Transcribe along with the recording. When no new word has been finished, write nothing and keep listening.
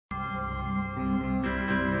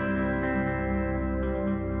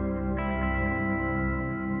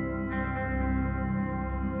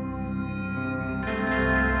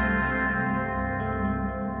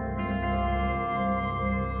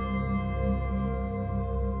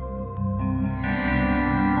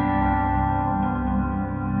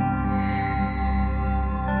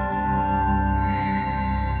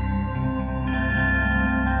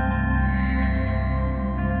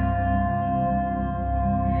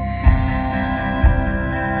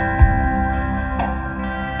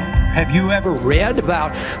Have you ever read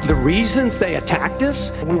about the reasons they attacked us?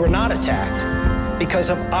 We were not attacked because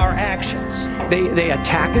of our actions. They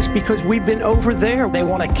attack us because we've been over there. They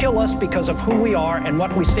want to kill us because of who we are and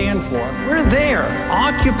what we stand for. We're there,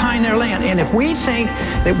 occupying their land, and if we think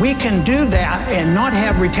that we can do that and not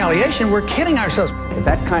have retaliation, we're kidding ourselves.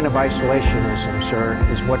 That kind of isolationism, sir,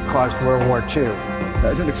 is what caused World War II.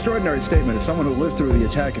 It's an extraordinary statement. As someone who lived through the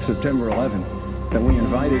attack of September 11, that we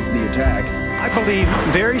invited the attack. I believe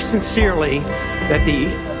very sincerely that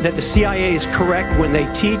the CIA is correct when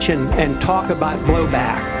they teach and talk about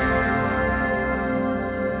blowback.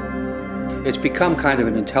 It's become kind of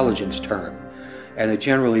an intelligence term, and it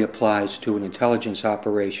generally applies to an intelligence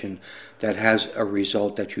operation that has a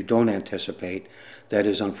result that you don't anticipate, that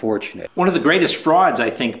is unfortunate. One of the greatest frauds, I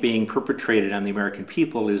think, being perpetrated on the American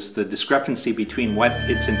people is the discrepancy between what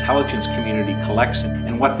its intelligence community collects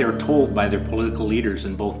and what they're told by their political leaders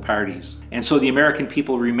in both parties. And so the American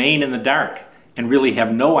people remain in the dark and really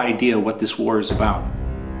have no idea what this war is about.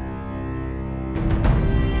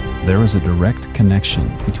 There is a direct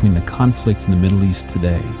connection between the conflict in the Middle East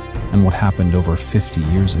today and what happened over 50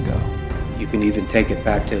 years ago. You can even take it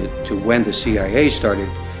back to when the CIA started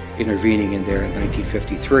intervening in there in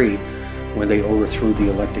 1953, when they overthrew the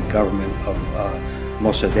elected government of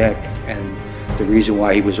Mossadegh, and the reason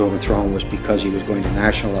why he was overthrown was because he was going to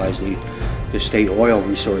nationalize the state oil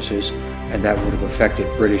resources, and that would have affected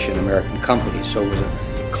British and American companies. So it was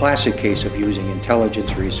a classic case of using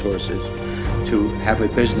intelligence resources to have a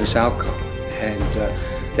business outcome. And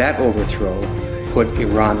that overthrow put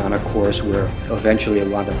Iran on a course where eventually it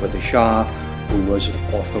wound up with the Shah, who was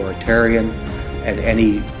authoritarian, and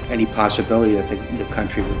any possibility that the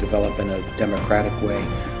country would develop in a democratic way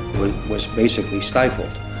was basically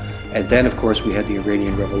stifled. And then, of course, we had the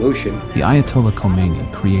Iranian Revolution. The Ayatollah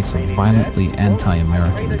Khomeini creates a violently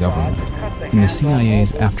anti-American government. In the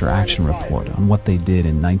CIA's after-action report on what they did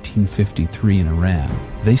in 1953 in Iran,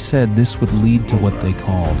 they said this would lead to what they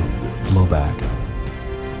called blowback.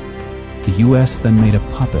 The U.S. then made a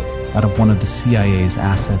puppet out of one of the CIA's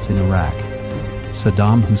assets in Iraq,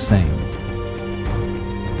 Saddam Hussein.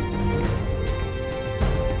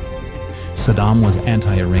 Saddam was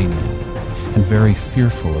anti-Iranian and very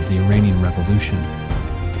fearful of the Iranian Revolution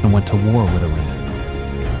and went to war with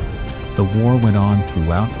Iran. The war went on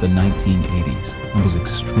throughout the 1980s and was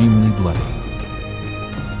extremely bloody.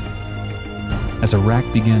 As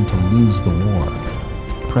Iraq began to lose the war,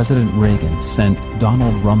 President Reagan sent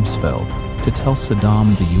Donald Rumsfeld to tell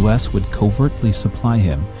Saddam the U.S. would covertly supply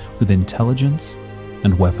him with intelligence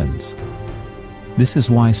and weapons. This is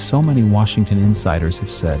why so many Washington insiders have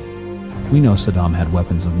said, "We know Saddam had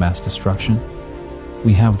weapons of mass destruction.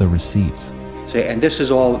 We have the receipts." And this is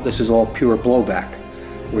all pure blowback,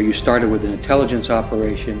 where you started with an intelligence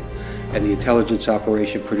operation, and the intelligence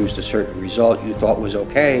operation produced a certain result you thought was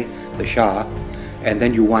okay, the Shah, and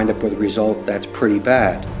then you wind up with a result that's pretty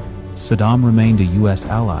bad. Saddam remained a U.S.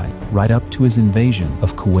 ally right up to his invasion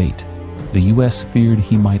of Kuwait. The U.S. feared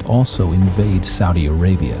he might also invade Saudi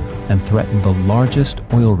Arabia and threaten the largest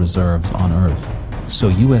oil reserves on Earth. So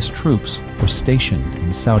U.S. troops were stationed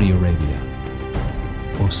in Saudi Arabia.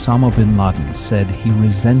 Osama bin Laden said he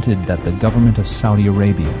resented that the government of Saudi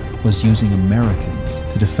Arabia was using Americans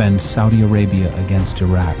to defend Saudi Arabia against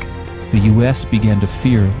Iraq. The U.S. began to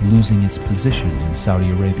fear losing its position in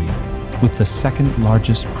Saudi Arabia. With the second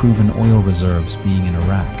largest proven oil reserves being in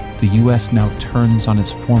Iraq, the U.S. now turns on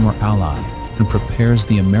its former ally and prepares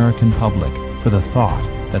the American public for the thought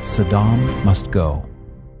that Saddam must go.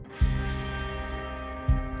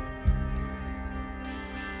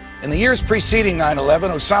 In the years preceding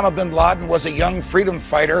 9/11, Osama bin Laden was a young freedom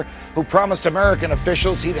fighter who promised American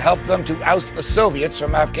officials he'd help them to oust the Soviets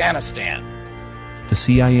from Afghanistan. The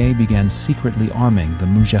CIA began secretly arming the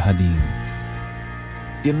Mujahideen.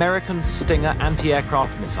 The American Stinger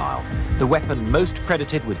anti-aircraft missile, the weapon most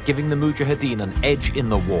credited with giving the Mujahideen an edge in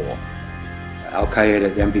the war.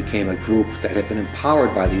 Al-Qaeda then became a group that had been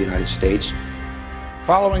empowered by the United States.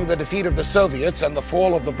 Following the defeat of the Soviets and the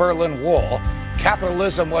fall of the Berlin Wall,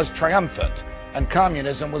 capitalism was triumphant and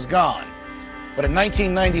communism was gone. But in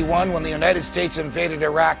 1991, when the United States invaded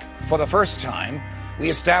Iraq for the first time, we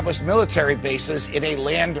established military bases in a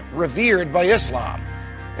land revered by Islam.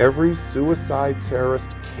 Every suicide terrorist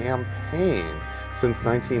campaign since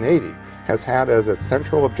 1980 has had as its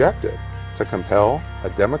central objective to compel a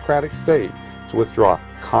democratic state to withdraw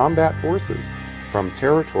combat forces from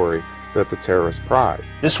territory that the terrorists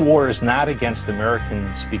prize. This war is not against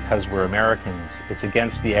Americans because we're Americans. It's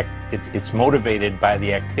against it's motivated by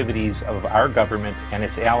the activities of our government and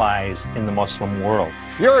its allies in the Muslim world.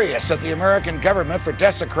 Furious at the American government for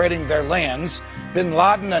desecrating their lands, bin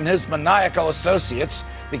Laden and his maniacal associates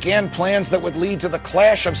began plans that would lead to the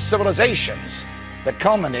clash of civilizations that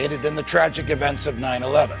culminated in the tragic events of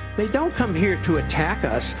 9/11. They don't come here to attack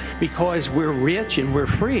us because we're rich and we're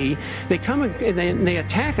free. They come and they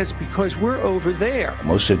attack us because we're over there.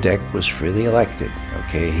 Mossadegh was freely elected,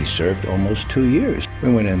 okay? He served almost 2 years.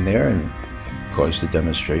 We went in there and caused the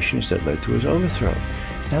demonstrations that led to his overthrow.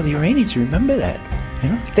 Now the Iranians remember that, you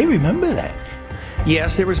know? They remember that.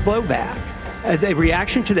 Yes, there was blowback. The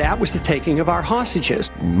reaction to that was the taking of our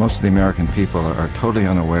hostages. Most of the American people are totally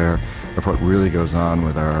unaware of what really goes on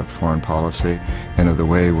with our foreign policy and of the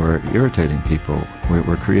way we're irritating people.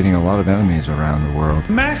 We're creating a lot of enemies around the world.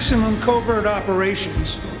 Maximum covert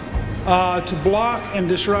operations to block and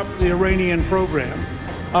disrupt the Iranian program,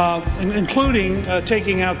 including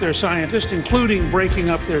taking out their scientists, including breaking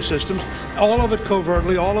up their systems, all of it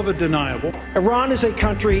covertly, all of it deniable. Iran is a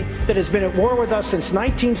country that has been at war with us since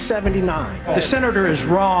 1979. The senator is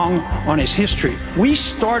wrong on his history. We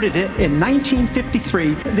started it in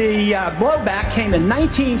 1953. The blowback came in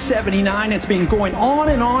 1979. It's been going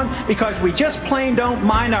on because we just plain don't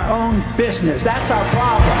mind our own business. That's our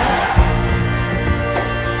problem.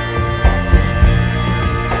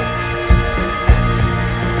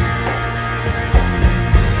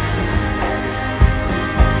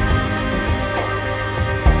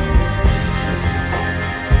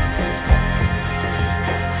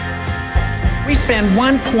 We spend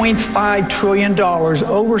 $1.5 trillion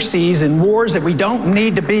overseas in wars that we don't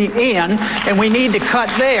need to be in, and we need to cut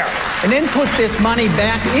there, and then put this money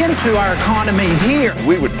back into our economy here.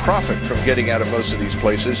 We would profit from getting out of most of these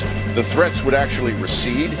places. The threats would actually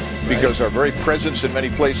recede because our very presence in many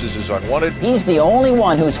places is unwanted. He's the only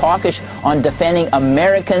one who's hawkish on defending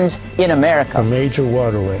Americans in America. A major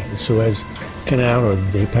waterway, the Suez Canal or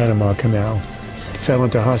the Panama Canal, fell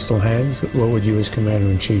into hostile hands. What would you as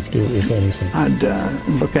Commander-in-Chief do, if anything? I'd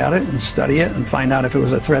look at it and study it and find out if it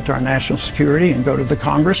was a threat to our national security and go to the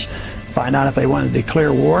Congress, find out if they want to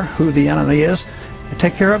declare war, who the enemy is, and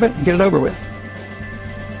take care of it and get it over with.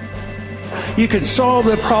 You could solve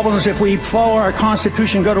the problems if we follow our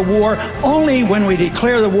Constitution, go to war, only when we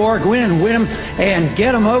declare the war, go in and win them, and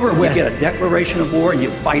get them over with. You get a declaration of war and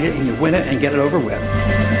you fight it and you win it and get it over with.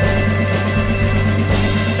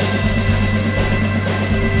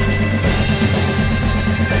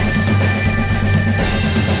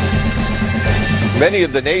 Many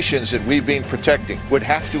of the nations that we've been protecting would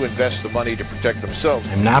have to invest the money to protect themselves.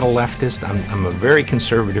 I'm not a leftist. I'm a very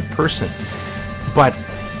conservative person. But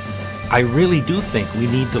I really do think we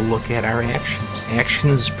need to look at our actions.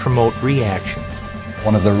 Actions promote reactions.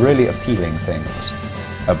 One of the really appealing things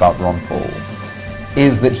about Ron Paul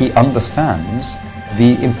is that he understands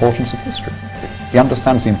the importance of history. He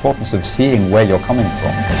understands the importance of seeing where you're coming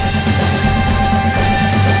from.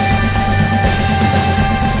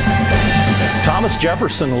 Thomas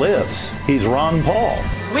Jefferson lives. He's Ron Paul.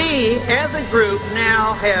 We, as a group,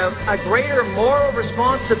 now have a greater moral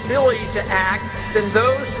responsibility to act than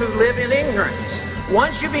those who live in ignorance.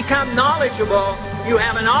 Once you become knowledgeable, you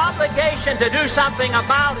have an obligation to do something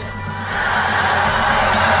about it.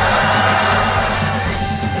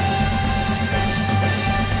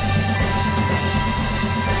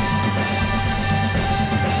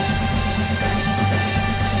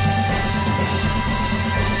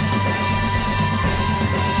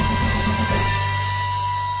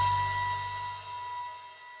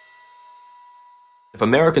 If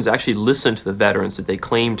Americans actually listened to the veterans that they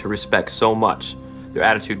claim to respect so much, their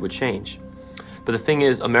attitude would change. But the thing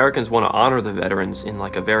is, Americans want to honor the veterans in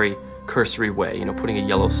like a very cursory way, you know, putting a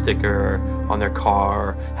yellow sticker on their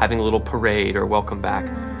car, having a little parade or welcome back.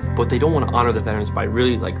 But they don't want to honor the veterans by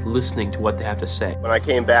really like listening to what they have to say. When I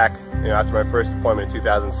came back, after my first appointment in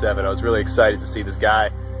 2007, I was really excited to see this guy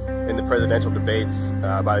in the presidential debates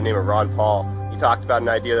by the name of Ron Paul. He talked about an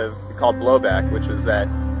idea called blowback, which was that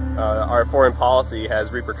our foreign policy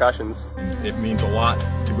has repercussions. It means a lot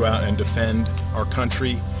to go out and defend our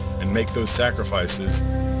country and make those sacrifices,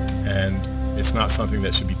 and it's not something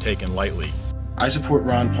that should be taken lightly. I support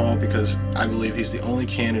Ron Paul because I believe he's the only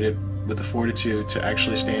candidate with the fortitude to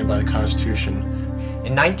actually stand by the Constitution.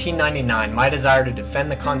 In 1999, my desire to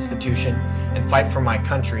defend the Constitution and fight for my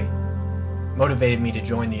country motivated me to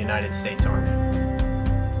join the United States Army.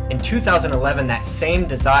 In 2011, that same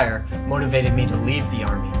desire motivated me to leave the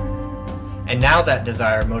Army. And now that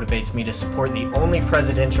desire motivates me to support the only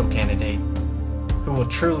presidential candidate who will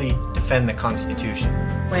truly defend defend the Constitution.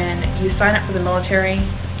 When you sign up for the military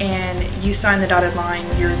and you sign the dotted line,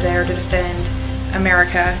 you're there to defend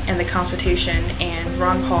America and the Constitution, and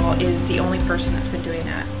Ron Paul is the only person that's been doing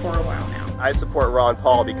that for a while now. I support Ron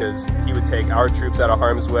Paul because he would take our troops out of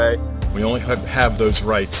harm's way. We only have those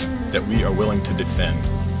rights that we are willing to defend.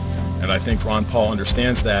 And I think Ron Paul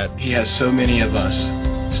understands that. He has so many of us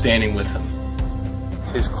standing with him.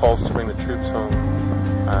 His calls to bring the troops home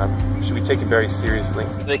should be taken very seriously.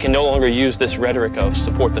 They can no longer use this rhetoric of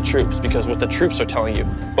support the troops, because what the troops are telling you,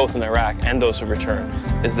 both in Iraq and those who return,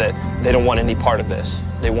 is that they don't want any part of this.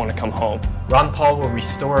 They want to come home. Ron Paul will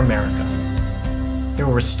restore America. He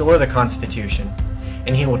will restore the Constitution,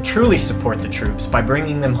 and he will truly support the troops by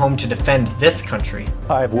bringing them home to defend this country.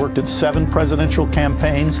 I have worked at 7 presidential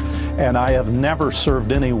campaigns, and I have never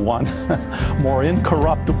served anyone more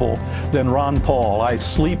incorruptible than Ron Paul. I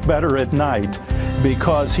sleep better at night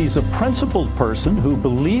because he's a principled person who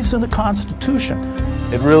believes in the Constitution.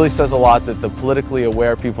 It really says a lot that the politically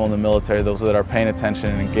aware people in the military, those that are paying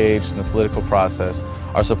attention and engaged in the political process,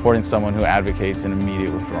 are supporting someone who advocates an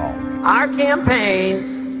immediate withdrawal. Our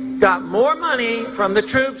campaign got more money from the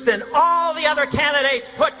troops than all the other candidates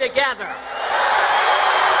put together.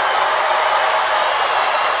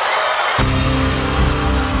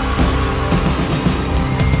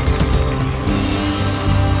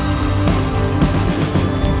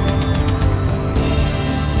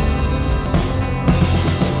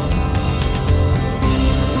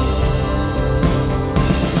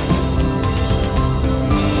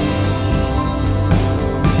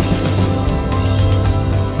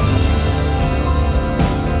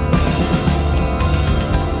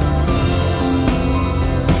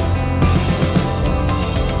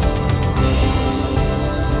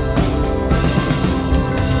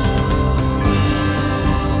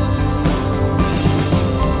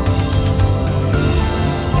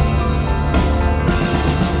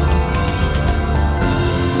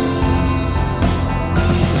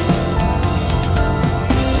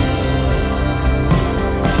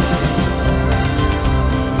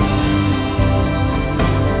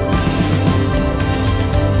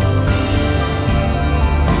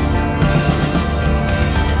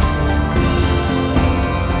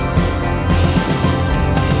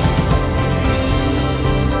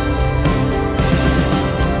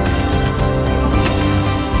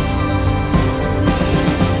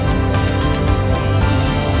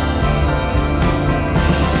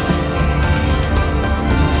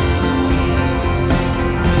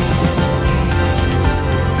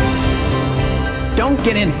 Don't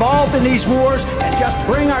get involved in these wars and just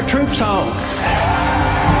bring our troops home.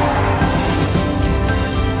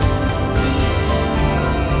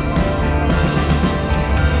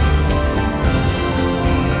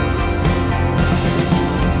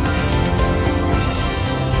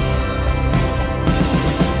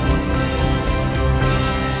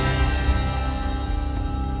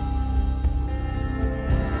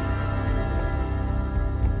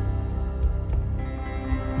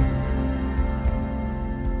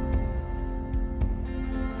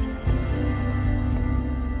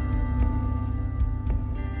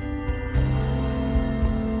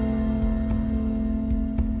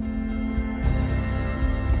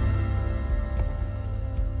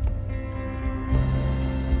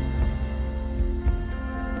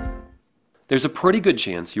 There's a pretty good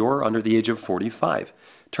chance you're under the age of 45.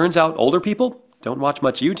 Turns out older people don't watch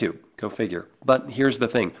much YouTube. Go figure. But here's the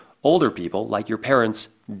thing. Older people, like your parents,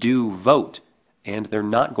 do vote. And they're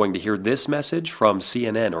not going to hear this message from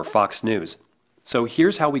CNN or Fox News. So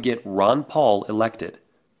here's how we get Ron Paul elected.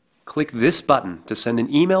 Click this button to send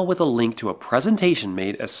an email with a link to a presentation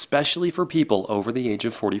made especially for people over the age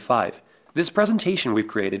of 45. This presentation we've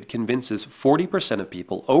created convinces 40% of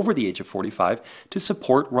people over the age of 45 to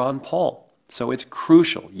support Ron Paul. So it's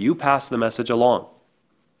crucial you pass the message along.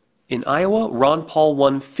 In Iowa, Ron Paul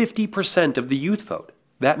won 50% of the youth vote.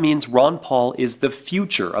 That means Ron Paul is the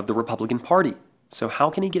future of the Republican Party. So how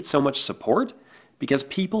can he get so much support? Because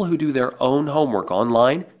people who do their own homework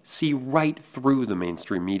online see right through the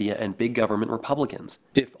mainstream media and big government Republicans.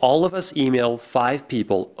 If all of us email 5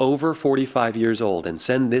 people over 45 years old and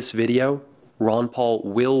send this video, Ron Paul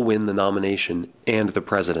will win the nomination and the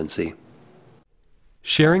presidency.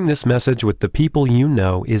 Sharing this message with the people you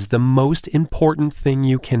know is the most important thing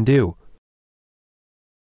you can do.